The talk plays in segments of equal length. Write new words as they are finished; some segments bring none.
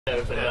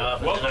Open it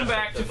up. Welcome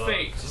back to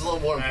Fate. This is a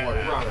little more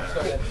important.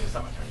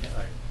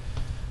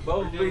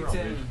 Well, Big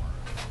Ten.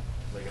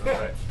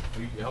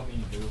 You help me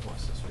do my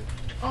sister.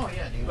 Oh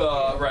yeah, dude.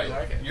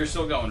 Right. You're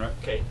still going, right?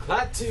 Okay.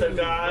 So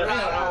guys,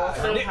 I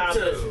also have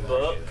this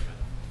book.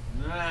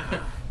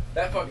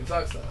 That fucking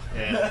sucks though.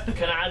 Yeah.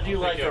 Can I do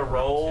like a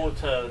roll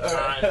to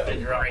try and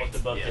figure out what the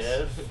book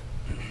is?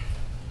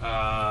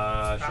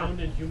 Found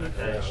in human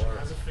flesh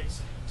has a face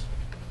in it.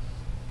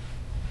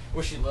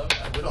 Wish she loved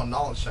that. We don't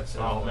knowledge checks it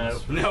Oh, out. no.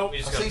 Nope.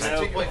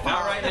 Not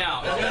Not right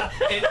now.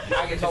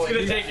 It's going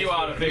to take you a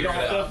while to figure it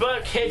The out.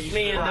 book hits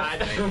me in the...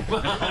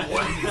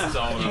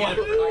 You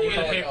get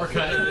a paper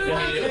cut.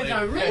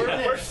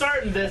 We're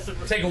starting this...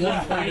 Take a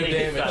 1 point of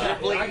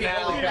damage. We're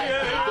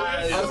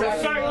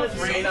starting this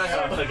reading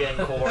up again,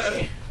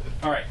 Corey.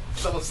 All right.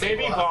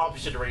 Maybe Bob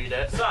should read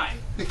it. Sign.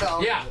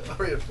 Yeah. I'll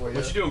read it for you.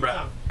 What you doing,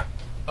 Brad?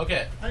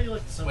 Okay. How do you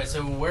like the summer? Wait,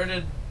 so where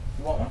did...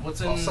 What's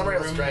in Summer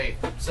room great.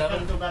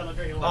 7?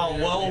 Oh,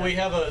 well, we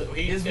have a...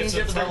 It's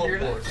a teleport.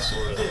 Well,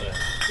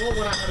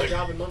 when I have a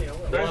job and money, I will.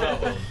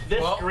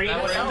 This green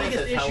that was room the is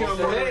biggest a issue I'm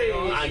teleport. working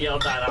on. I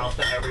yelled that out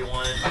to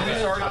everyone.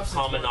 It's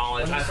common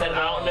knowledge. I said,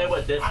 I don't know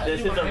what this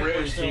is a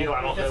room too.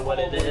 I don't know what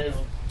it is.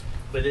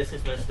 But this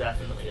is most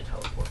definitely a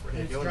teleport room.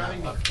 It's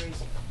driving me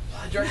crazy.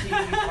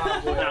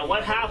 Now,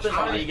 what happens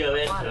when you go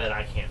into it,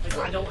 I can't Like,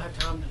 tell I you. don't have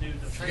time to do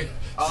the training.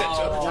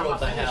 What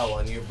the hell,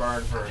 and you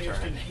burn for a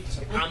turn.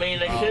 I mean,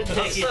 it could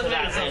take you to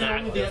that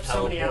inactive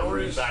so many teleport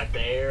room hours back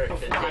there. It could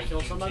before I take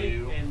kill you somebody,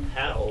 to and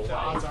hell. the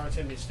odds Like are it's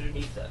going to be a he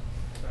student. said.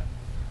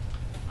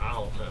 I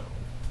don't know.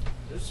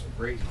 There's some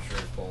great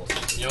insurance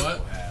policies. You know what?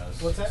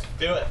 What's that?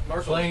 Do it.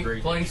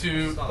 Playing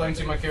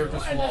to my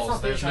character's And that's flaws.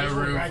 not the There's issue, I no just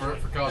wanna room graduate.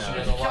 for caution If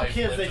in you a kill life.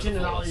 kids, they lived tend to to the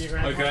not let you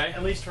fullest. graduate, Okay.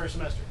 at least for a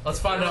semester. Let's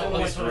find out.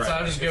 Let's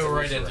just go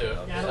right into it.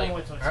 Yeah, I don't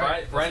want to.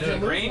 Right into the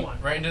green?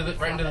 Right into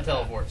the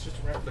teleport. It's just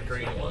a reference. The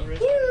green one.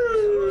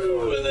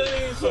 Woo! And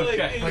then he's like,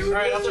 Okay. Like,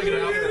 alright, I'll check it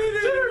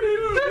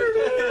out.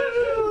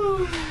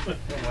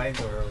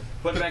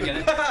 Put it back in it.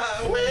 You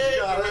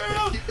got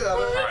it. You got it. All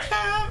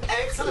right.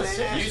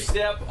 Excellent. You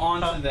step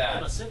onto I'm a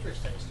that, citrus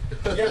taste.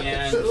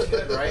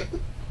 and Right?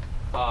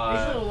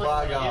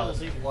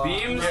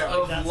 beams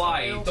of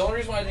light The only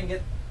reason why I didn't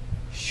get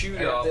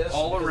shoot up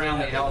all around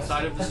the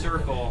outside of the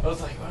circle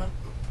was like, what?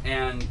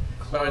 and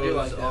But I do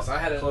like this. I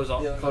had it close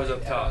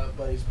up top.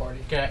 buddy's party.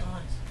 Okay.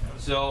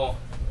 So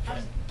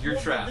you're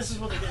This trapped. is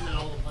what they get in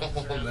all the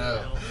places Oh, around no.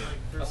 the world,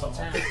 like, for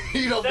town.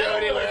 You don't go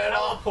anywhere at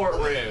all. Teleport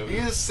room. You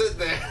just sit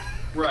there.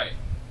 Right,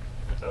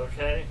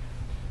 Okay.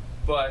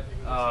 but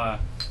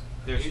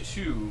there's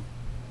two,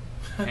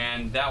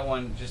 and that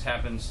one just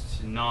happens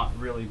to not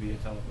really be a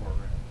teleport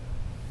room.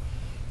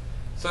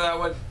 So that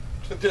would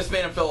just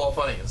made him feel all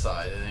funny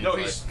inside. And No,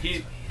 he's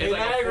he's it's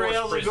like a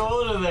forced prison.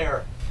 go into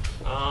there.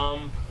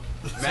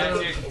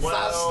 Magic.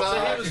 Well,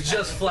 So he was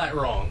just flat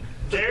wrong.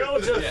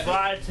 Daryl just Yeah.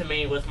 lied to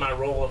me with my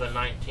roll of a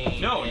 19.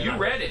 No, and you I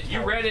read was it.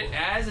 You read it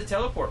as a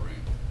teleport room.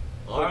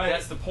 All right.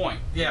 That's the point.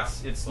 Yeah.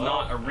 It's Well,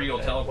 not a real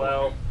okay, teleport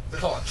well, room. They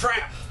call it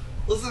trap.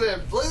 Listen to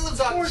him. Listen to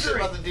talk shit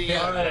about the DM.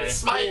 Yeah. Okay.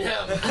 Smite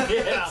him.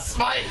 Yeah.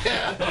 Smite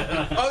him.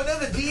 Oh no,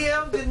 the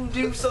DM didn't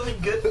do something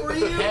good for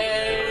you.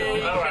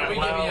 Hey, All right, can we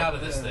get me well. out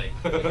of this thing?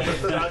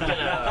 stuck in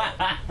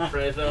a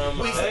prism.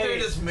 We sit there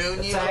and just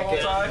moon you the whole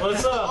time.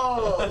 What's up?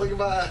 Oh, look at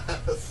my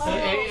ass.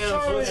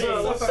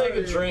 Let's take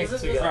a drink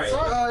together. Right.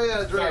 Oh, yeah,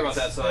 drinks. Sorry about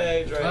that, son.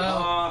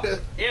 Well,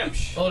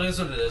 Imsh. well, it is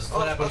what it is.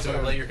 What happened to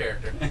play your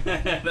character?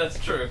 That's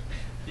true.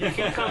 You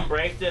can come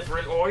break this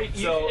room, or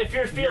So, if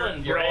you're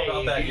feeling you're all about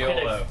brave, that you can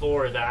YOLO.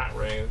 explore that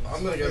room.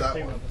 I'm going to go that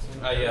one.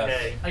 Yes.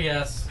 Okay. I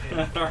guess.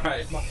 All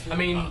right. I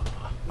mean,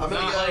 I'm going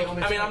not to like. go.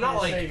 I mean, I'm not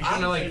like.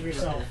 I'm not like.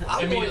 yourself.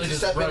 I'm going immediately to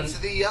just step run.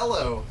 into the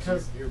yellow.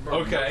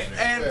 Okay.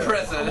 And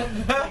prison.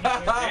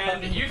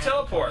 And you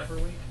teleport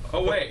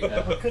away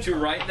to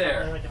right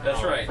there.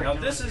 That's right. Now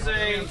this is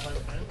a.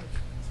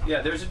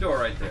 Yeah, there's a door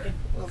right there.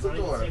 What's the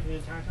door?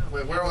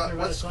 Wait,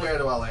 what square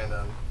do I land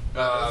on?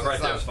 Right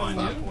It's there not- is fine. it's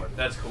not Yeah. important.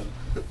 That's cool.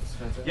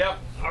 Yep.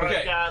 All right,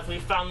 Okay. guys, we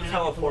found the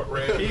teleport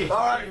room. All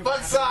right,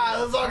 butt side.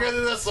 Let's all go to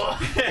this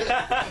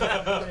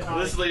one.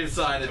 Let's leave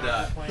side of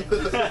that.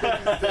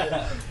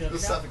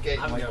 Just suffocate.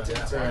 Heaven I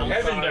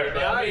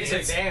mean,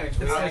 it's damage.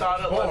 I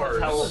thought it was a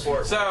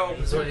teleport. So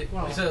So he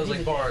said it was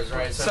like bars,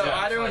 right? So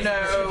I don't know.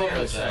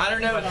 I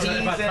don't know if Dean's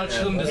If I touch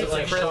them, does it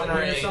like prison shock or me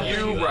or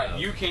anything. something?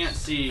 You can't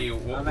see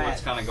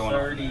what's kind of going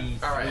on.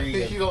 All right.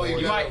 You don't even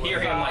You might hear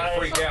him like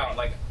freak out,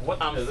 like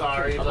what? I'm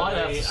sorry, I might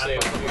have buddy. to say I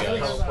found the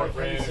teleport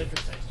room.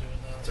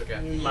 It's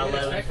okay. My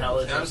low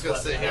intelligence. I'm just gonna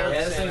sit here.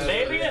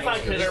 Maybe if I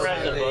could have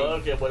read the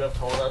book, it would have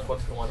told us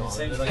what's going on.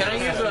 Can I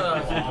use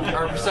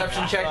a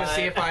perception check to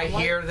see if I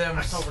hear them?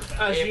 As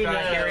If you know,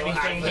 I hear anything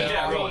I they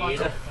can't roll? read.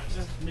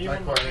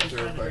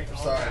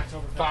 Sorry.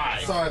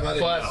 5 Sorry, buddy.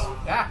 plus.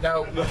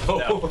 No.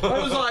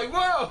 I was like,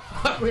 whoa.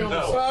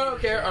 Well, I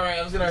don't care. All right,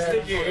 I'm gonna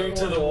stick your ear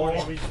to the wall.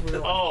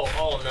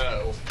 Oh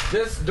no.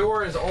 This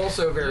door is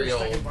also very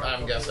old,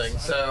 I'm guessing.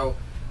 So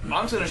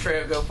I'm just gonna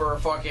straight up go for a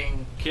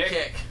fucking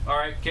kick. All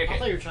right, kick I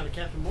thought it. you were trying to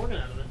Captain Morgan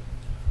out of it.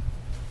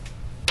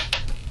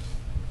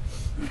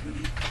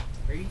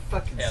 Are you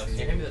fucking serious?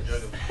 Hand me the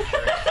jug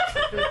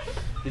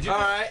of Did you? All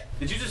right.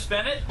 Did you just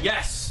spin it?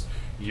 Yes.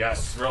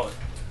 Yes. Roll it.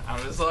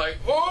 I'm just like,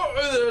 oh,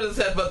 there's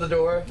his headbutt the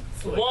door.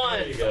 One.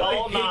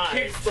 All He nine.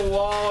 kicks the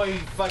wall, he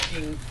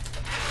fucking...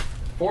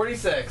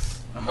 46.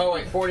 Oh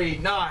wait,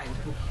 49.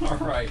 All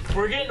right.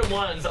 We're getting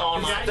ones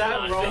all night.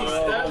 That rolls,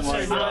 Oh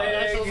my that's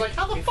I was like,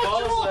 how the fuck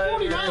you roll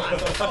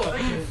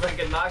 49? He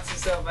fucking knocks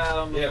himself out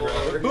on the floor.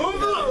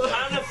 I'm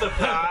kind of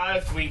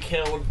surprised we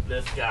killed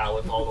this guy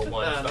with all the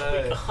ones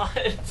that we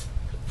got.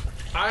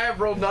 I have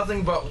rolled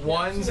nothing but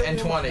ones and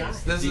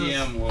 20s. This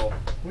DM will.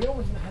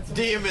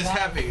 DM is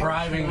happy.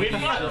 Bribing. We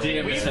got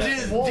DM is DM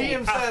I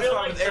feel satisfied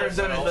like with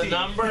Arizona the tea.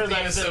 number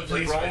that's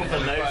been rolled the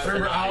most.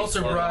 Remember, I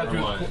also bribed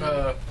One.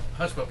 with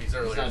hush puppies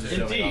earlier. It's not just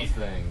Too. showing off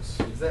things.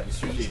 Is that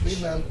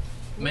Speed man.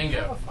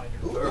 Mango.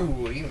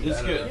 Ooh, even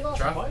It's better. good.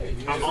 Try.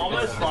 I'm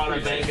almost thought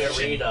of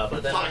Mangarita,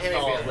 but then I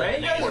saw it.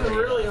 Mangoes are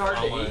really hard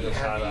to wanted eat.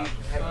 try that.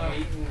 Have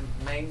you eaten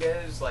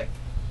mangoes? Like,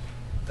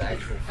 the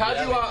actual How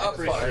do you up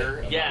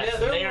fire? Yes,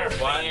 they are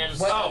fans.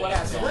 It's Oh,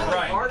 really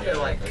right. hard to,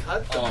 like,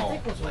 cut them.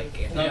 Oh. Like,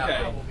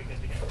 Okay.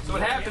 So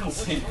what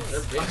happens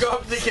is, I go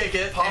up to kick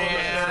it,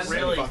 and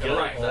Really good.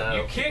 right,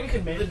 you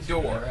kick the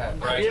door,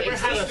 right? You ever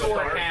had This a door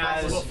Star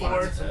has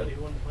before?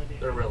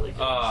 They're really good.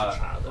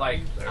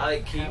 like I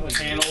like kiwi.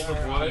 panels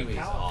of wood, Kiwi's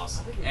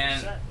awesome.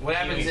 and what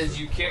happens is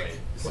you kick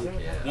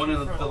one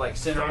of the like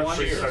center ones,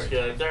 Cheers are and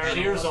good. They're it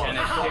kicks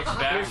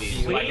back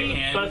sweet, like a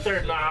hinge, but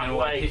they're not and will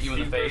like hit you in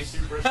the super, face.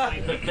 super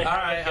sweet. But they all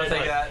have right, a I'll good, take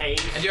like, that.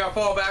 taste. And do I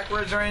fall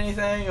backwards or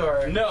anything,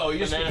 or No, you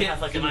just And get then it hit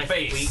has, like, a in the nice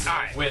face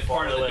sweetness with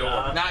part of the following door.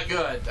 up. not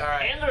good? All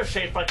right. And they're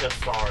shaped like a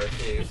star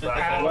too. So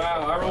I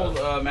Wow, I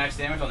rolled max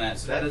damage on that,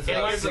 so that is It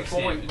like was a 6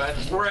 point,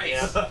 damage. Great.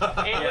 Yeah.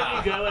 And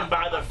when you go and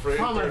buy the fruit,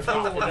 there's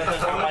not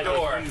like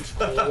a huge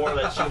core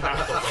that you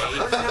have to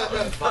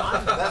wait.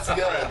 That's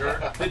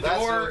good. The That's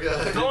door, real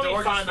good. the You only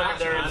door find just out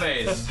smacks you in the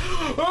there's-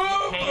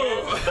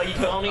 face. But you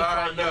can only All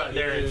find right, out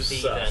there in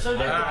season. So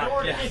did the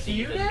door yeah. hit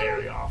you Season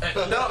very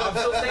often. No, I'm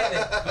still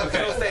standing. I'm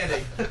still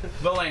standing.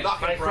 Belane,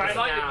 Like right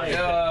now, you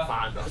can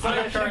find them. it's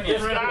not turning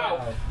it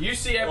out. You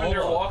see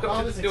Evander walk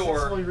up to the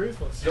door,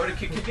 go to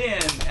kick it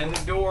in, and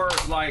the door,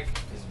 like,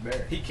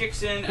 he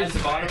kicks in at the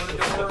bottom of the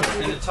door,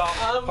 and the top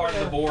part of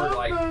the board,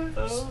 like,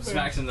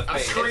 smacks in the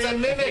face. It's a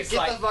mimic. It's Get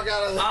like, the fuck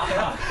out of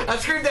there. I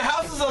screamed, "The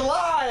house is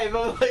alive!"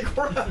 I'm like,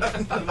 run,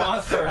 the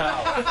monster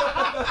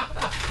house.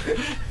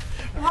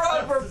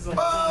 run for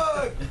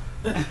fuck!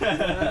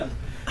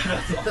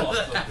 That's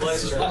awesome.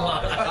 Bless your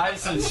heart.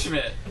 Eisen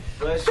Schmidt.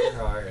 Bless your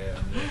heart,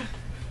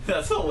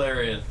 That's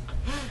hilarious.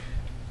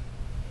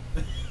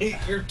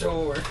 Your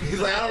door. He's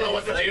like, I don't know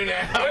what to do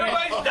now.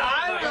 Everybody's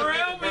dying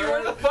around me.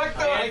 Where the fuck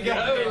do I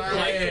go?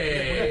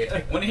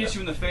 Hey. When it hits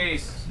you in the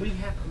face,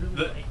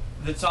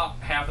 the top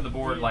half of the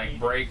board like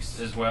breaks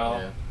as well.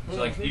 Yeah. So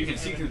like you can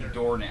see through the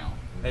door now.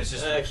 It's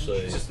just it's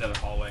just another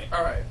hallway.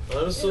 All right.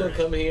 I'm just gonna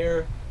come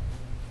here,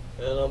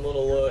 and I'm gonna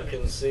look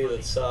and see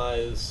that Sai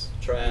is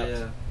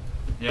trapped.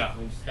 Yeah.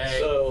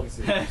 So,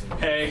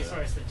 Hey.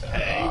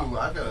 Ooh,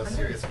 I've got a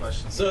serious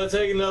question. so I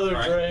take another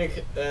Alright.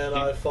 drink and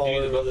I fall you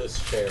need into to- this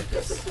chair.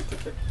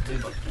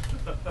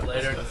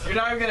 Later. You're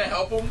not even gonna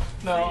help him?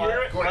 No,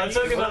 I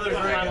took another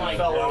drink and like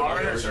fell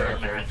bars over. or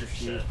magic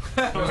shit.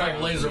 It was like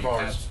laser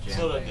bars. That's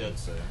what I did.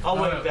 I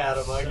waved at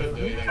him. I couldn't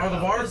do anything. Are the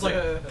about bars it.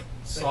 like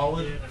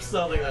solid? It's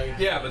nothing I can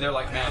do. Yeah, but they're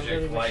like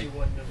magic. Like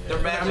They're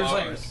I'm magic just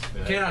bars.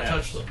 like, can I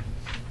touch them?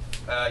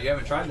 you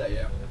haven't tried that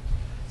yet.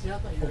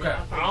 Okay.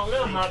 I don't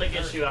know how to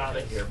get you out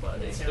of here,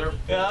 buddy. Yeah,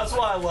 that's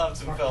why I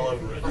left and fell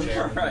over a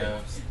chair. Right.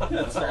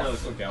 That's not really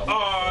quick out.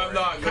 Oh, I'm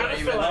not I gonna kind of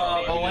even. feel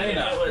like maybe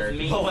Elena. it was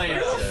me.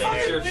 Elena.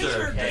 Sure,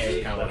 sure.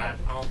 Okay, but I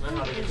don't know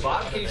how to get you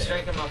Bob out of keeps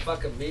there. drinking my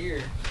fucking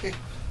beer.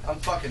 I'm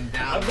fucking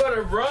down. I'm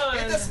gonna run.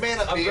 Get this man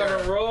a I'm beer.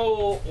 gonna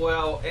roll.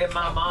 Well, in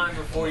my mind,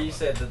 before you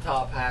said the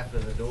top half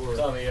of the door,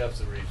 Tommy, you have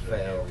to reach it. I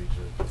Fail.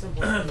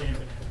 can't reach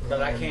it.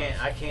 but I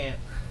can't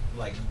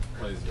like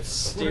What is this?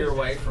 steer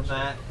away from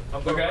that.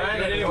 I'm gonna Okay, run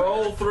good and anyway.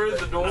 roll through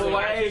the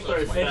doorway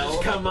and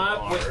just come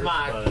up with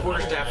my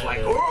quarterstaff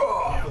like.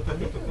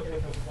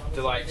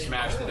 To like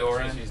smash the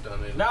door in.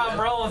 No, I'm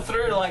rolling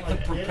through like to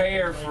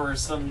prepare for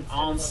some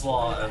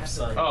onslaught of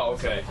some. Oh,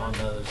 okay. On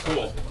the other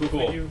side. Cool.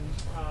 Cool.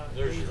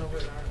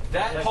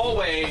 That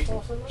hallway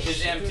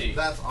is empty.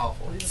 That's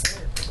awful.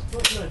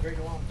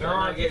 There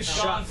aren't get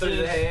shot through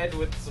the head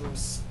with some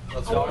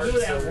darts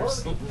or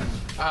something.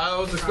 I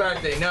was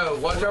expecting. No,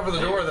 watch out for the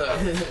door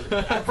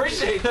though. I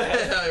appreciate that.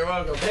 Yeah, you're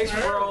welcome. Thanks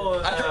for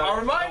rolling. I'll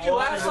remind you,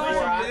 last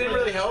time it didn't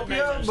really help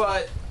you,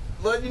 but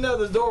let you know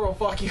the door will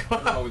fuck you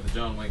What's wrong up. with the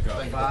John wake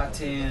up? 5,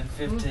 10,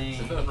 15.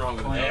 There's nothing wrong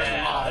with Yeah.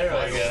 that. Yeah,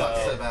 there we That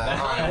sucks so go. bad.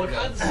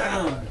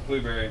 Alright, good.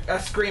 Blueberry. I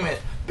scream it.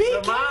 Be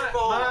So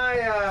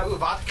careful. Ooh,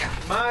 vodka.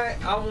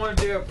 I want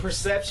to do a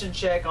perception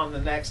check on the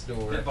next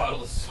door. That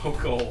bottle is so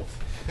cold.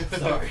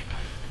 Sorry.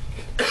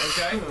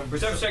 Okay.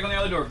 Perception check on the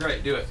other door.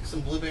 Great. Do it.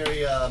 Some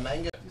blueberry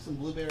mango. Some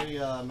blueberry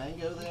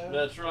mango there.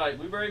 That's right.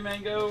 Blueberry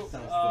mango.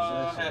 Sounds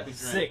delicious. Happy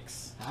drink.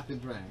 6. Happy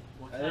drink.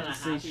 What I didn't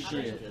kind of see happy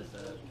shit. drink is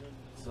that?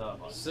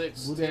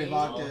 Blue Day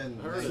vodka and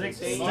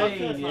 16,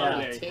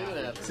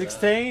 yeah.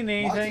 16.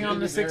 Anything on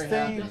the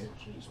 16?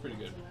 It's pretty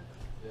good.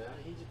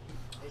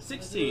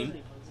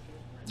 16.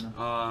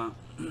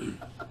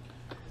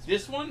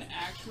 This one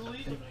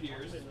actually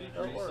appears to be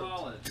pretty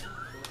solid.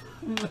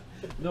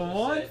 The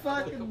one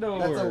fucking door.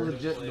 That's a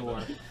legit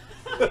door.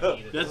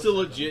 That's a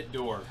legit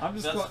door. I'm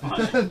just That's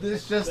going. funny.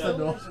 This is just a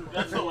door.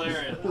 That's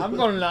hilarious. I'm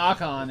gonna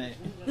knock on it.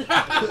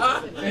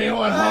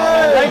 Anyone home?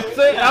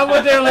 I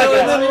went there like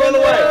And then run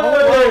away.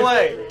 Run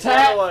away.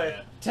 Tap. Run away.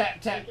 Tap,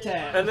 tap,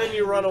 tap. And then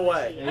you run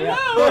away. Yeah.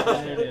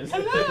 There it is.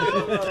 Run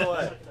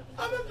away.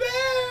 I'm a bear.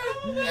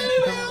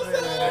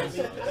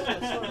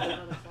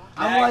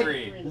 I'm like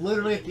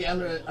literally at the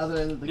other end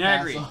of the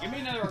Nagri, castle. give me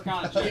another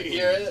Arcana check. You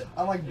hear it?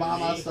 I'm like by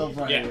myself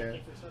right Yeah. here.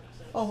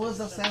 Oh, what's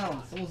that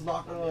sound? Someone's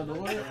knocking on the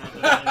door.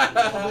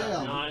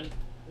 Oh, 9,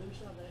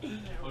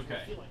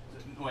 Okay.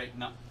 Wait,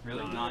 not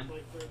really 9.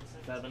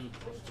 7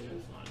 plus 2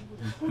 is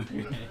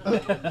 9.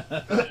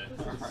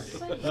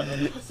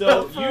 Alright.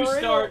 So you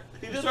start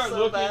He you did start so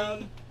looking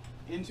bad.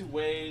 into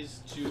ways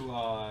to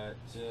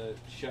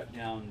shut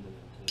down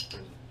the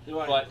prison.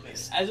 But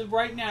as of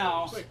right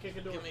now,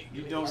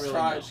 you don't really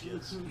know.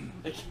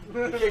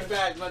 Kick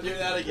back, not doing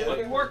that But again.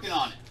 you're working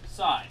on it.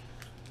 Side.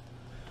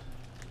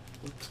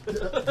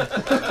 What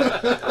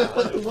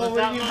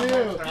will you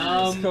do?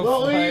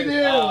 What will you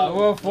do?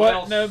 Wolf, what what?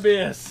 else? No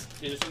BS.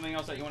 Is there something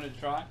else that you wanted to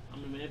try? I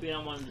mean, maybe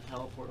I wanted to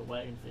teleport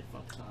away and say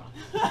fuck off.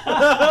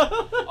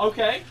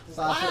 Okay.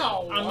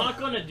 Wow. I'm not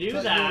going to do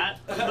that,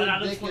 but I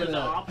just wanted the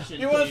option.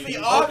 He wants the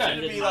to option to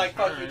end be my like,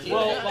 fuck turn. you,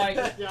 Well, Yeah.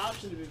 like The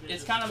option to be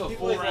it's kind of a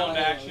People full is round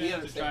like, action he to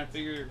understands. try and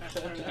figure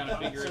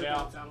it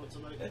out.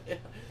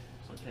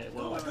 Okay, Oh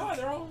well, my god,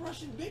 they're all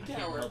rushing Big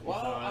Tower.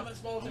 Wow, I'm at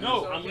small town.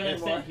 No, so I'm I going can't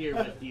to anymore. sit here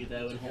with you,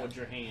 though, and hold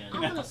your hand.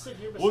 I'm gonna sit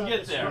here beside We'll get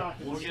this there. rock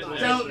and We'll get slide.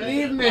 there. Don't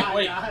leave me.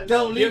 Wait,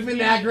 Don't leave me,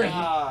 Nagri.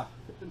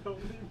 Don't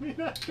leave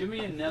me. Give me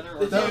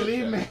another Don't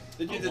leave me.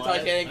 They do the What?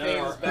 Titanic thing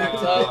in his back Uh,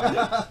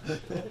 up.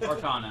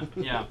 Arcana.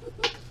 Yeah.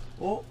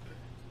 Oh.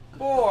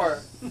 4.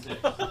 6. Okay.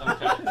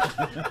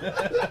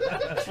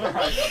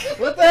 Alright.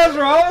 What the hell's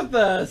wrong with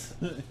us?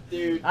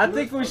 Dude. I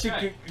think we should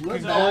Okay.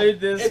 conclude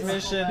this It's-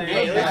 mission.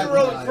 Hey, and- let's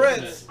roll with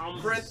Prince. I'm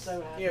Prince,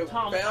 so happy. you know,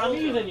 Tom, found- I'm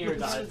using your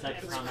dice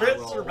next time I Crits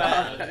roll. are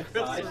bad.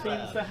 It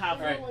seems to have...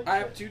 Alright. I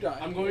have 2 dice.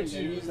 I'm going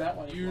to use that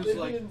one. use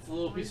like a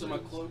little piece of my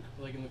cloak,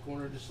 like in the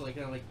corner, just to, like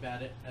kind of like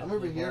bat it at I'm the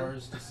over here.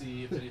 bars to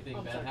see if anything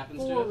I'm bad sorry,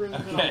 happens 4 to it. rooms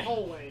in a Okay.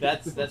 hallway.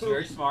 That's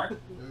very smart. Okay.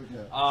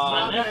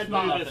 My next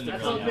move is nothing to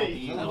That's come on out.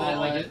 me. And then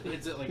like it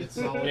hits it like it's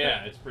solid.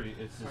 Yeah, it's pretty.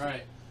 It's just. All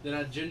right. Then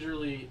I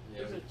gingerly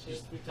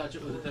just touch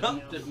it with the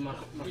tip of my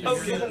No,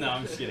 finger.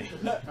 I'm just kidding.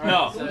 All right,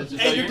 No. so it's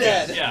just And you're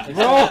dead. Yeah.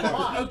 Roll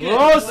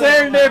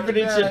serendipity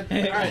Yeah.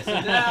 check. All right, so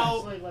now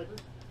Like,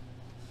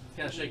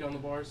 kind of shake on the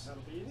bars.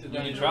 You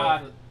can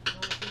try.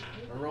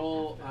 I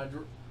roll.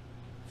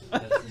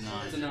 That's a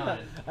It's a 9. 9.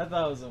 I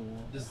thought it was a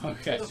 1. Just,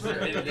 Okay.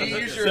 You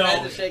use your So-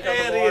 head to shake up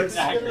the And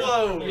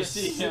bars. he You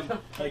see him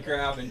like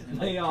grab and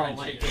They like, all try and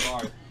like shake the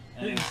bar.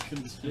 And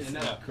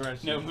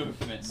it's no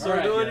movement. Start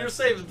Alright, doing yeah. your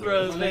saving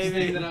throws, the next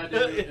baby. thing that I do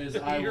is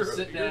I will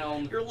sit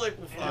down. You're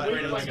liquefied.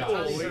 Wait, my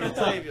God. Cool. We can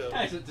save you.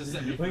 To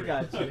set me We free.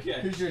 got you.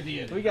 Okay. Who's your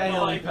deity? We got I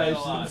healing like that a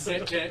lot.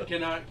 potions.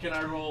 Can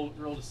I roll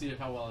to see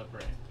how well I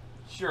pray?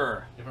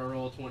 Sure. If I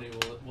roll a 20,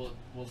 will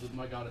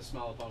my goddess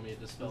smile upon me and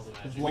dispel the Is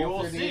magic? We Lol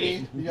will your see.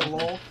 deity? You got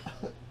lol?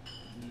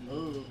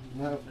 Ooh.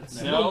 No.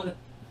 No.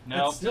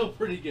 No. It's still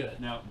pretty good.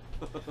 No.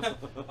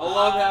 I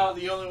love how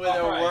the only way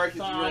that would Alright, work is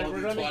you fine, roll we're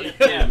a gonna d20.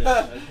 get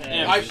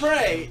Yeah. I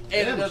pray,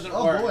 and it doesn't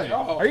Oh, work. boy.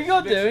 Are you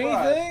gonna big do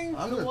surprise. anything?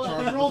 I'm gonna Well,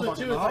 charge I rolled the a 2.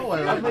 fucking It's like,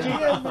 hallway I'm right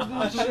gonna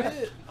now.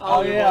 shit.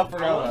 Oh yeah, I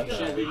forgot about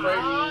Should that. we pray?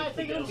 I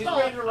think I'm He's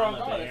sorry. praying the wrong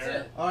god, that's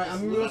it. Alright, I'm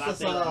gonna move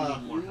this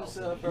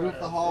roof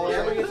the hallway.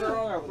 Whoever gets it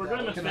wrong, We're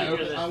gonna Can I figure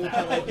open? this I'm gonna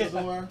try to open the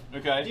out. door.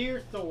 Okay.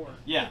 Dear Thor.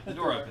 Yeah, the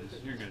door opens.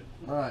 You're good.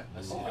 Alright.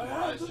 Maybe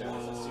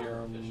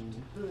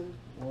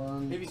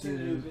 1, it's in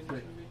the 2, movie.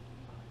 3.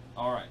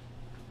 All right.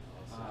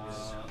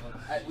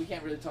 We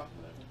can't really talk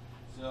about it.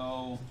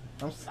 So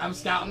I'm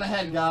scouting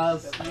ahead,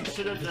 guys. You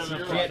should have done a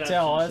You can't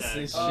tell us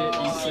perception this check. shit you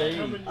I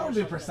see. don't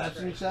do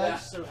perception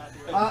checks. So happy.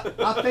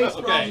 I face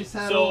okay. Roger's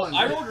head So on.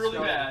 I rolled really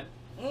bad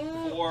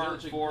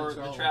for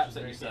the traps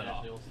that you set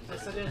off.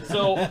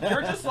 So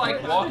you're just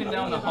like walking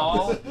down the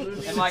hall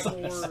and like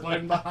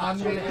Exploding behind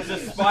me. the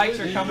spikes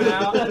are coming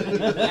out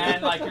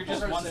and like you're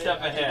just one step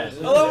ahead.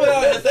 I love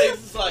how it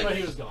says But he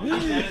like, was gone.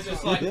 And it's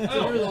just like,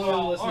 oh,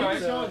 well, all right.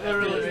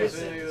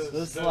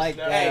 This is like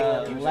Hey,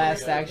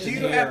 last action do you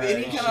hero have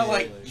any and kind of shit.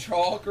 like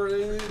chalk or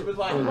anything with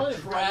like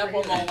crap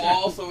on the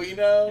wall so we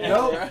know?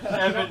 Nope.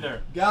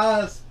 Evander.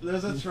 Guys,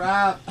 there's a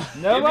trap.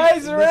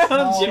 Nobody's This around,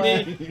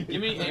 hallway. Jimmy.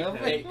 Give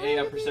me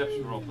a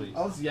perception roll, please.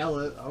 I'll just yell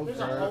it. I don't There's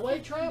a care. hallway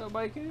trap?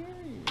 Nobody can hear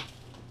you.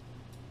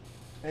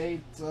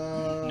 8.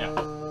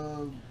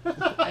 No. 8.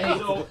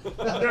 So,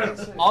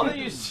 all that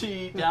you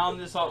see down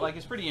this hall, like,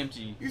 it's pretty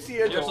empty. You see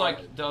a There's door.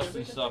 like dust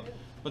and stuff,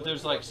 but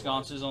there's like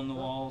sconces on the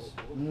walls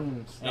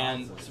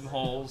and some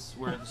holes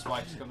where the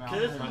spikes come out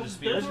from the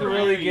speakers. It's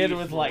really good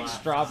with like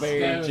strawberry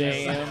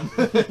jam.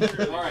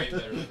 Alright,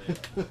 better.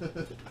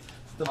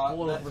 The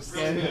pool for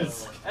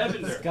skins.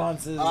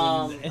 Sconces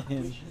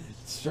and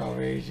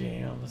strawberry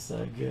jam.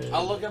 So good.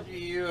 I look up to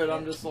you and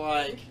I'm just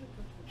like,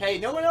 hey,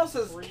 no one else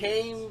has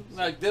came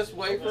like this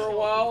way for a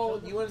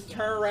while. You want to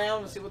turn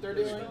around and see what they're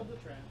doing?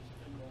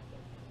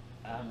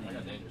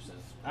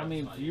 I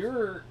mean, if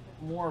you're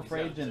more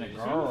afraid than a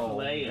girl, go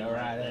right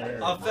there.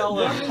 A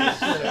fella.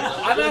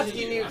 I'm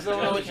asking you because I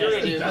don't know what you're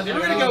going to do. If you're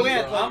going to go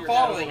in, I'm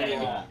following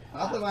you.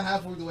 I think I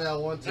halfway the way I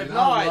want to. If And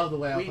I love not, the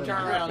way I we play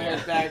turn my around and game.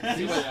 head back to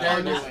see what they're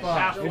On the doing.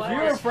 spot. If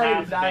you're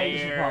afraid to die, you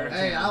should probably.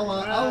 Hey, I'm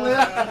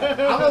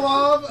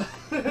alive.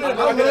 I'm not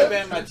going to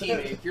abandon my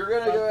teammate. If you're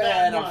going to go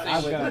ahead, I'm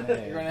I'm with going you.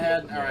 ahead. You're going to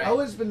head? All I right.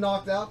 always been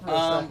knocked out for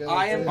a second.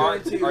 I am Are,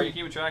 going to... are you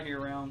keeping track of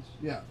your rounds?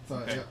 Yeah, so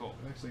Okay, yeah, cool.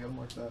 actually, I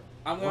marked that.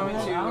 I'm going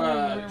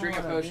to drink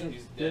a potion.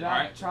 Did I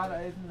Alright. try to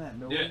open that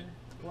door? Yeah.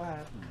 What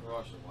happened?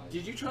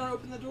 Did you try to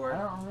open the I door?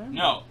 don't remember.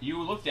 No, you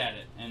looked at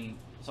it and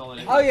saw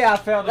that. Oh yeah, I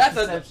failed. That's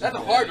a a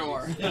perception. hard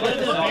door.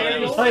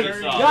 It's like,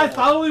 guys,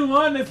 the only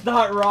one that's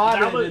not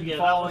rotted was and good.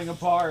 falling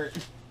apart.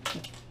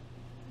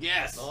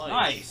 Yes.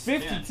 Nice.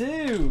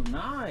 52.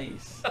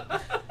 Nice.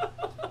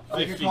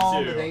 Like you're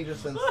calling the 52. danger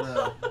sense,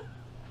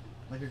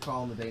 like you're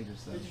calling the danger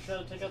sense. Did you try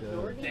to take out the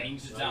door again?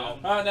 Danger's out.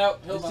 Oh, no.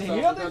 Heal Does he myself.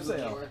 heal Because of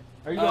the himself? door.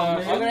 Are you I'm going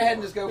going to go ahead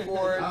and just go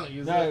for I it. don't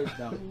use No, it.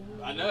 don't.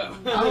 I know.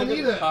 I don't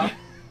need it.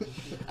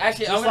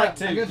 Actually, Just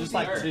like I'm two. Just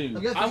like two.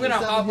 I'm gonna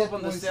hop up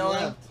on the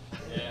ceiling.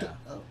 Yeah.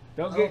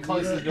 Don't get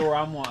close to the door.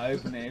 I'm gonna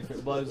open it. If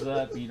it blows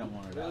up, you don't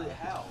want to die.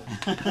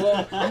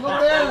 Well, I'm a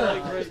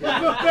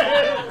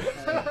bear.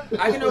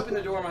 I can open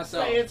the door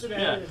myself. I answered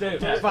that. Do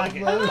it. Fuck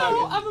it.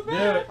 I'm a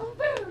bear.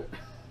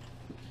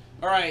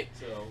 All right.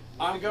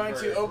 I'm going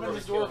to open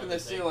this door from the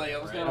ceiling. I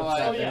was gonna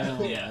like. yeah.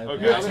 Yeah.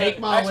 Okay. I'm Take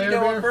gonna, my actually,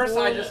 no. werebear First,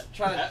 I for just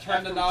try to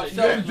turn the knob.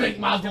 You're gonna drink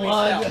my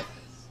blood.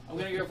 I'm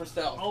gonna go for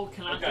stealth. Oh,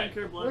 can I Okay. drink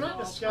your blood? We're not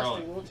now?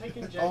 disgusting. We'll take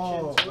injections.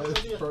 Oh, We'll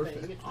that's do the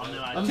perfect. thing. Oh no,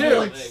 I I'm can't. gonna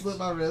like slip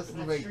my wrist and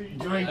That's like true.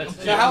 drink.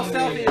 That's So how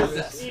stealthy is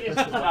this? Eat it.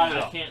 Not at I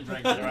all. can't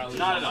drink it. Or I'll lose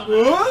Not my at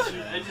mind.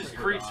 all. It just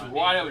creaks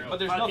wide open, but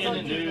there's Fucking nothing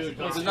in dude,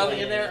 there. There's nothing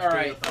in there? All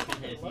right.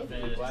 Fucking hissy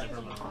fit.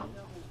 Never mind.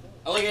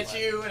 I look at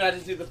you and I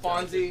just do the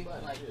Fonzie,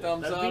 like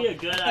thumbs up. That'd be a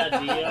good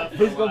idea.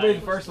 He's gonna be the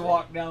first to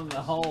walk down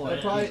the hallway.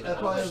 That probably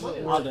doesn't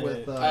I'll work do with.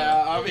 it.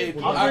 I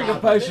mean, I'll drink a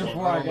potion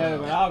before I go,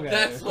 but I'll go.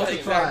 That's Let's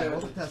like try it.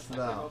 exactly. Let's test it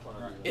out.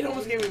 It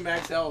almost gave me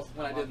max health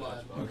when I did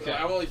that. Okay. So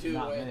I'm only 2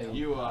 Not away. me.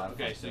 You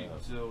okay?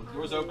 So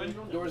doors open.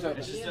 Doors open.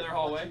 It's just another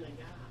hallway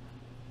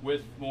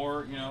with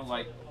more, you know,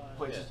 like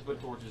places to put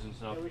torches and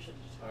stuff.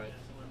 Alright.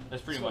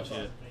 That's pretty much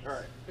it.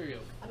 Alright, here you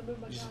go.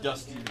 Just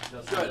dusty.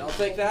 Good, I'll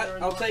take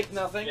that. I'll take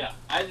nothing. Yeah,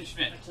 Isaac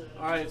Schmidt.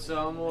 Alright, so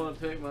I'm gonna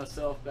pick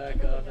myself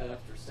back up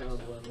after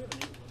stumbling.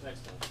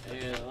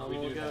 And I'm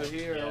gonna go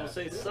here and I'm gonna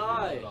say,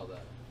 Sai,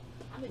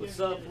 what's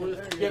up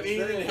with You have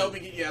anything to help me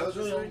get you out of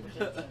this thing?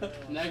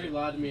 Now you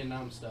lied to me and now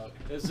I'm stuck.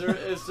 Is there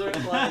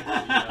like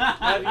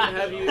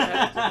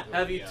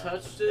have you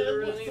touched it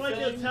or It's like a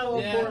anything?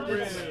 teleport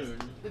Yeah, room.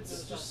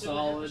 It's just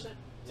solid.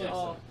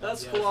 Oh,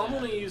 that's cool. I'm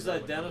gonna use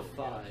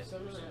identify.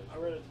 I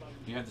read it.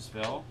 You have the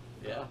spell.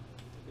 Yeah.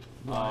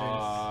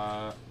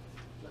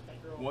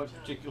 What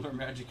particular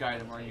magic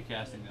item are you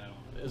casting that on?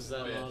 Is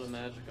that not a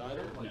magic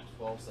item?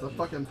 No. The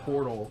fucking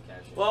portal.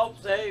 Well,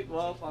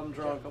 I'm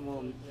drunk. I'm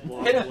gonna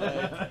walk Hit away.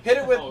 it. Hit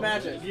it with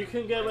magic. You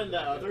can go in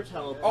the other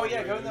teleport. Oh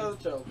yeah, go in the other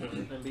teleport.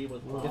 And be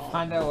with To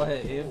find out what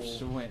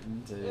Imsh went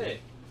into. Hey,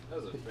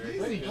 that was a very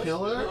Did he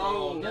kill her?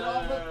 Oh Get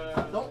off it.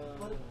 no. Don't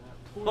put it.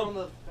 Pour it on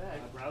the bag.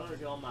 I'd rather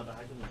go on my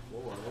back on the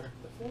floor.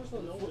 The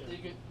floor's not open.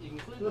 You can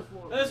clean the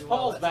floor. It's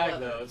Paul's bag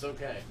though. It's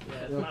okay. Yeah,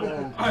 it's my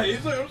bag. Alright,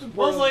 he's like, I'm just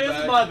Paul's like,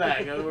 it's my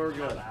bag. We're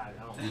good. I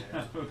don't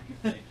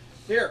care.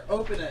 Here,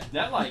 open it.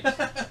 That like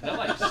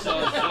sucks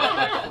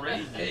like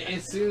crazy.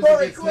 As soon as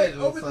Hurry, it gets quick, hit, it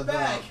open the suds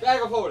bag. out.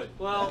 Bag of hold it.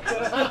 Well,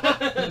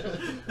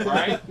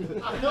 Right?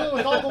 I fill it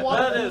with all the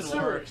water that from the is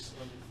sewer. works.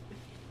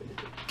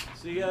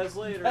 See you guys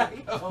later.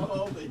 Bag of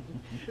holding.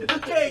 It's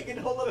okay, you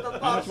can hold up the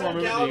How much more box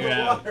movement gallon do you of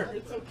have? water.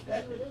 It's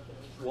okay.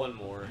 One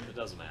more. It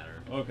doesn't matter.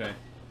 Okay.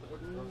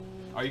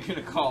 Are you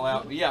gonna call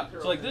out? Yeah.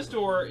 So like this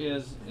door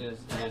is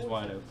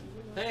wide open.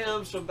 Hey,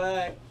 I'm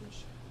back.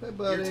 Hey,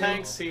 buddy. Your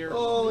tank's here.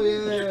 Oh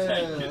yeah. Your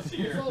tank is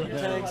here. Your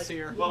tank's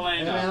here. Hey, man, I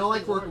Elena. don't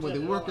like working with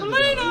you. We're working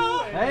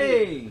together.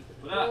 Hey,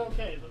 We're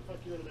okay, but fuck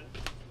you in a minute.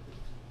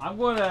 I'm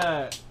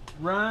gonna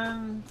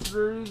run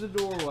through the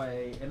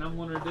doorway and I'm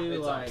gonna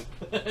do like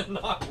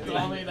Knock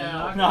me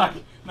down. Knock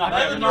That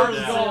Evan door's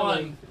down.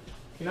 going.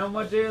 And I'm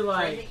gonna do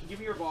like Give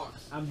me your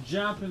box. I'm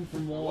jumping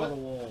from wall to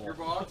wall. Your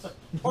box.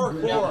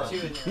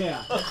 Parkour.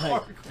 Yeah.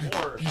 Like,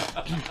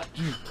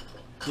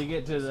 to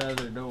get to the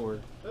other door.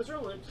 Those are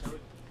lips.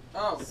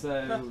 Oh. So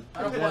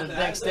I don't the want that.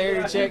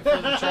 dexterity check for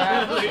the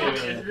trap.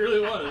 If you really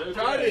want it.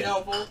 Try to be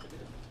helpful.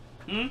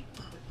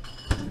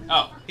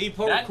 Oh, He That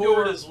parkoured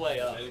door- his way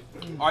up.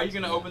 are you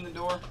gonna open the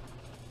door?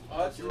 Oh,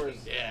 that's yours.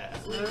 Yeah.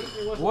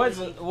 What's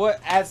it, what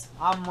as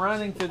I'm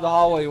running through the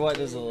hallway? What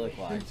does it look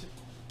like?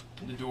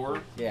 The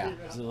door. Yeah.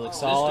 Does it look This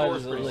solid? door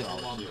Does is it pretty look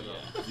solid.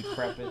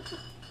 decrepit?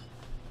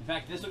 In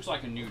fact, this looks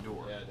like a new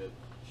door. Yeah, I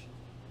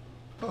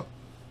did.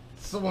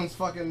 Someone's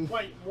fucking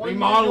Wait, one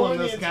remodeling door in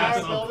this the entire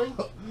castle. building?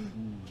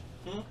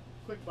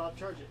 Quick, Bob,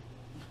 charge it.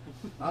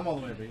 I'm all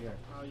the way over here.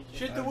 Oh, you can't.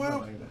 Shoot the I have whoop.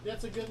 nothing to-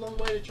 That's a good long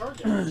way to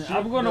charge it.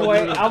 I'm gonna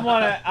wait. I'm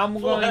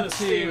going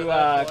Anesthesia, to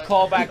that boy.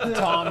 call back to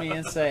Tommy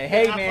and say,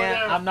 "Hey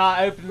man, I'm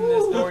not opening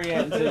this door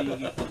yet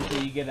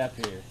until you get up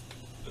here."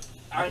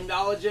 I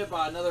acknowledge it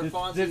by another This-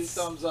 Fonzie this-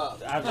 thumbs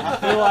up. I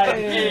feel like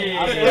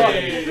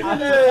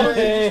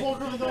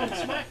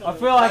I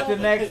feel like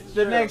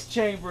the next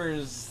chamber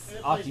is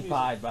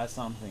occupied by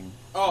something.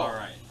 Oh, All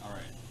right.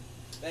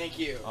 thank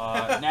you.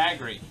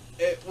 Nagri.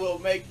 It will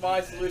make my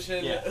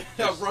solution Yeah.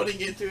 of running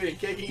into it and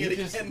kicking You it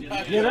just again.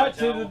 get up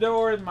to the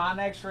door in my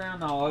next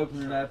round. I'll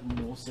open it up and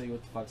we'll see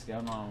what the fuck's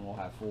going on. And we'll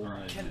have full All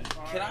right. range.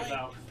 Can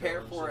I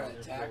prepare for an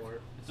attack?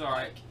 It's all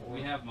right.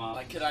 We have mobs.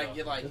 Like, could I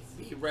get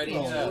be ready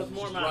Oh, to it was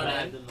more just my run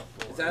bad in? than the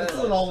floor. Is that This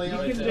it? is only You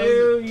can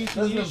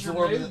doesn't- use your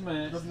absorb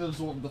movement. doesn't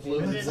absorb the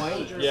fluid.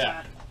 Wait.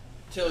 Yeah.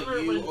 Till you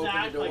open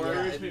the door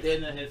and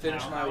then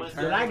finish my Did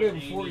return? I get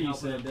before you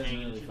said it doesn't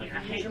really She's like, I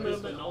fucking hate Your this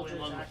movement, and open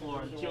on the attack,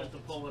 floor, and she went to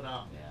and pull it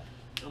up. Yeah.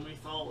 And we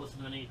thought it was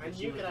underneath, And and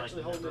you she was can like,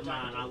 actually hold never the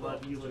attack mind, I with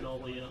love both you hands. and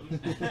Oleum.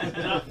 And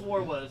that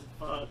floor was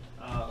fucked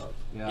up.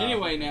 Yeah.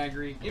 Anyway,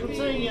 Nagri. What I'm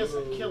saying is,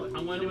 kill it.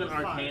 I'm going to do an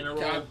Arcana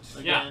Okay. roll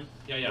again.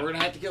 Yeah. We're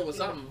gonna have to kill with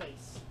something.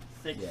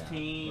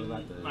 16, We're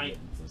about to like, get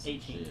into some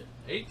 18. shit.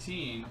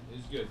 18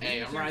 is good.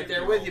 Hey, I'm right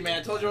there with you,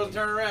 man. I told you I was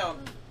turning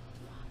around.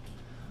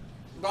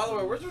 By the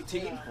way, where's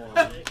routine?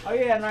 Oh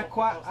yeah, and I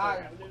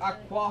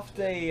quaffed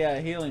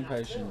a healing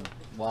potion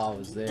while I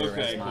was there. Okay,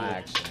 That's my cool.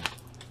 action.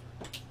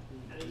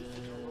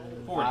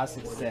 40. 5,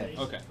 6, 7.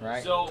 Okay.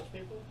 Right. So,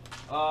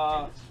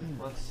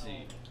 let's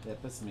see.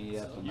 That puts me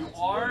up. to You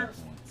maximum are hit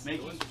points.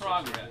 making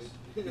progress.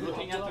 You're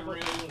looking at the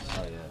rooms,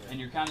 Oh yeah. and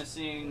you're kind of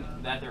seeing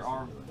that there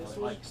are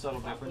like subtle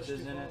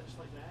differences in it.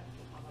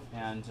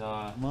 And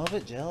I'm a little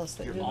bit jealous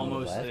that You're you're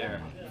almost left there.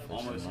 on me.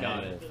 Almost Fucking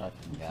got it.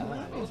 Fucking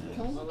guy.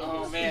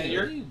 Oh man,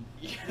 you're.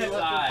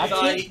 I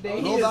took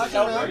damage. Go back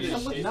No, around.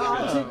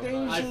 I took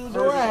damage to the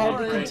door. I had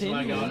to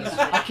continue.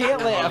 I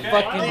can't let a Okay.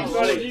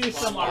 fucking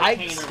Some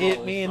spikes Arcana hit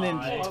roll me and then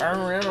is fine. turn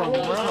around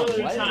and run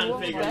Two away. time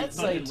What figure that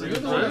say to you you?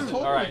 fucking You're do.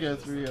 told All right. to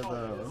get 3 of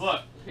those.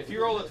 look, if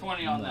you roll a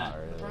 20 on that, Not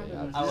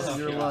really. I will help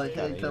You're you. like,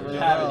 hey, cover You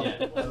that haven't up.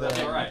 yet. And That's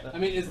then- all right. I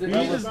mean, is there You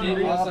just anything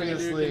need, else I can do?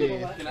 obviously,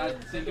 Can I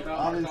think about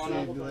obviously,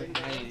 Arcana? be like,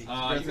 hey, You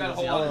got a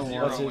whole lot of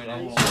zero What's it? in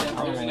it.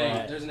 There's an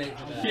 8. There's an 8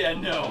 for that. Yeah, I'll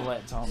no.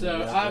 let Tommy So,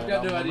 get up I've there.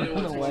 got no I'm idea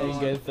gonna what's run away going and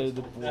on. go through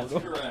the That's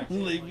portal. correct.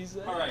 Leave me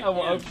safe. All right, I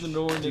will Imsh. open the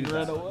door and then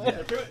run away.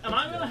 Am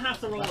I going to have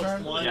to roll a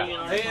 20 Yeah. in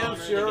our Hey, I'm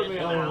sure, man.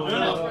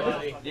 No.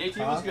 The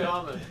 18 was good,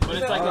 but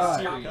it's like a Alright.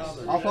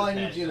 series. I'll probably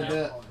need you in a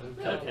bit.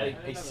 Okay.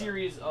 A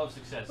series of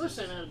successes.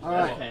 Listen, man.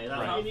 Alright. Okay, that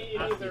Right. helps. You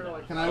need either,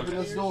 like, Can I open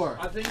this door?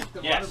 I think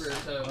the Yes. monitor,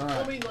 so. I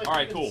Alright. mean, like, All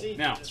right, you can cool. see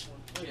Now, through this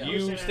one. Like, You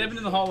listen, step man.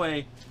 into the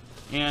hallway,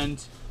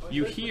 and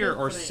you hear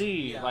or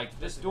see like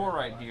this door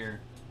right here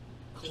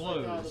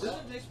close, This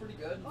tastes pretty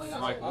good.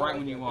 like right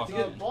when you walk So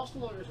in.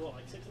 Boston Lager is what,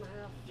 like 6.5?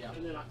 Yeah.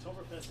 And then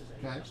Oktoberfest is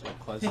 8. Okay.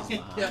 Closest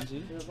behind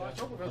you. And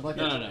Oktoberfest I'd like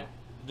No, to, no, no.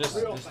 This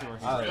Real door here.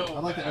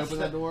 I'd like to open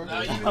that door.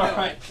 No, you All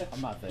right.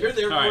 I'm not there. You're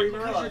there All before right. you even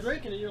Because you're realize.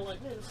 drinking and you're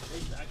like, man, this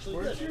tastes actually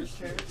Where's good. your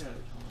character?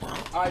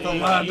 I That's a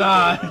lot of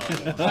die.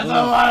 That's a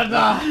lot of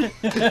die.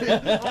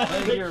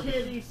 The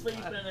kitty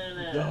sleeping in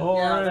it. The whole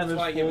Yeah, room that's is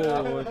why I give it full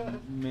up.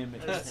 with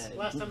mimics.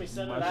 Last time he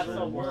said it, That's that's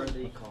a a word.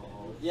 worthy call.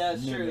 Yeah,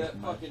 it's true. Mimic That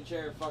mode. fucking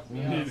chair fucked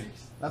me up.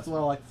 That's what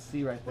I like to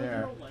see right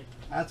there. Like,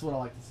 That's what I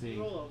like to see.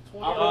 roll a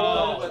 20.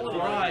 Oh,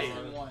 right.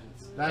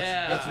 That's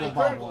Yeah. what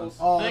Bob wants.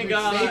 Oh, Thank he's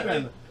God I-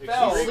 sleeping.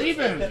 Fell. He's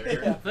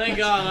sleeping. Thank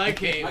God I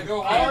came. I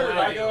go hard.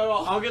 I go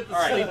all. I'll get the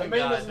All right. sleeping Man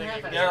guy. doesn't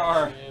have that. There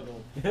are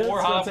It's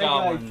 4 gonna take like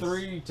hobgoblins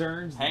 3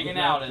 turns. to hanging get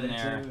out up in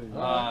there.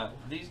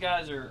 too. These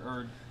guys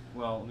are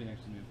well. Let me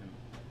actually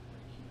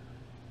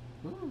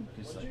move him.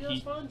 Because What'd you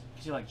guys find?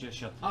 he like just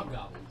shut the door.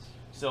 Hobgoblins.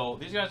 So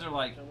these guys are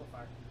like Kill with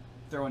fire.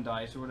 throwing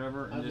dice or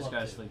whatever, and I'd this love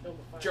guy's to. sleeping. Kill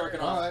with fire. Jerking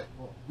All off.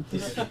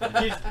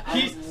 right.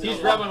 He's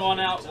rubbing one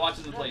out,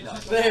 watching the play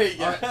dice. There you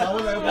go. All right. So I'm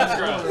gonna open That's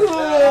the right. door.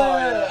 Oh,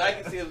 yeah, I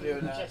can see him doing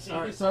that. Check, see, All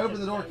right. he's- So I open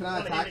the door. Can I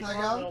Wanna attack hit that a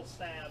guy? cardinal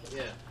stab.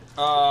 Yeah.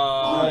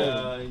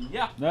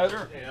 Yeah. Nope.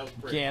 Sure. Yeah, that was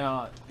pretty.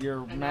 Cannot.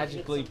 You're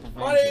magically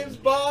My name's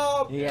prevented.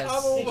 Bob. Yes.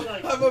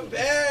 I'm a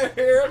bear.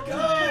 Here I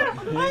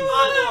come.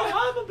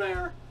 I'm a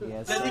bear.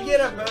 Yes. Does he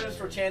get a bonus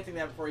for chanting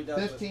that before he does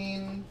it?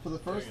 15 for the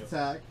first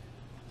attack.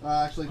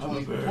 Actually,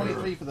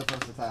 23 for the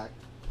first attack.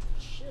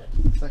 Shit.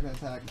 Second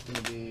attack is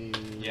going to be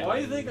Yeah. Why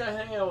do you think I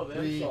hang out with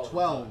him?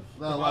 12.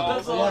 No, 11.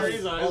 That's the only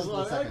reason. I was 11 for the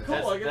like, second. cool,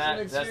 I get some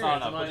That's experience. not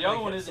enough, and but I the other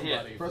hit one is a hit.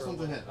 somebody First for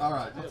one's a hit. little All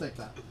right, I'll take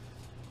that.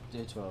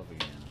 Do 12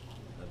 again.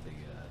 That'd be a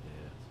good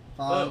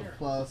idea. 5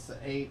 plus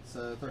 8,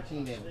 so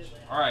 13 damage.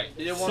 All right.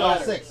 He did one So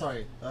better. 6,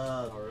 sorry.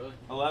 Oh, really?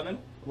 11.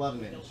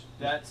 11 damage.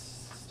 That's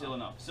still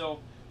enough. So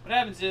what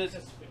happens is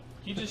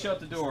He just shut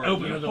the door.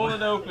 Open You the pull door.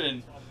 it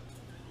open,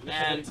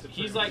 and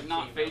he's like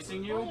not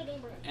facing you,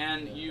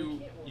 and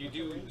you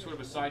do sort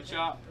of a side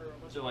chop,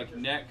 so like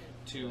neck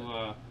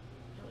to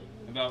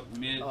about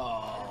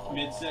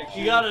midsection.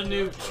 You got a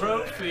new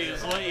trophy,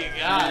 is what you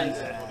got.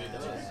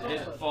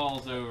 It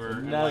falls over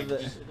and Another-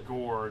 like just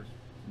gored.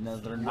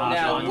 Another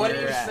Now, on what do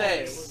your you ass.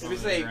 say? If you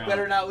say,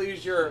 better not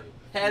lose your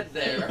head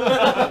there. This is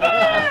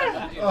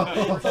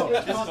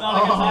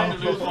not a good time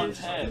to lose one's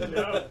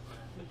head.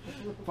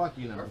 Fuck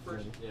you, no.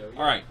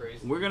 All right,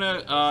 we're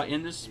gonna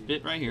end this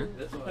bit right here.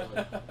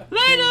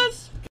 Laters.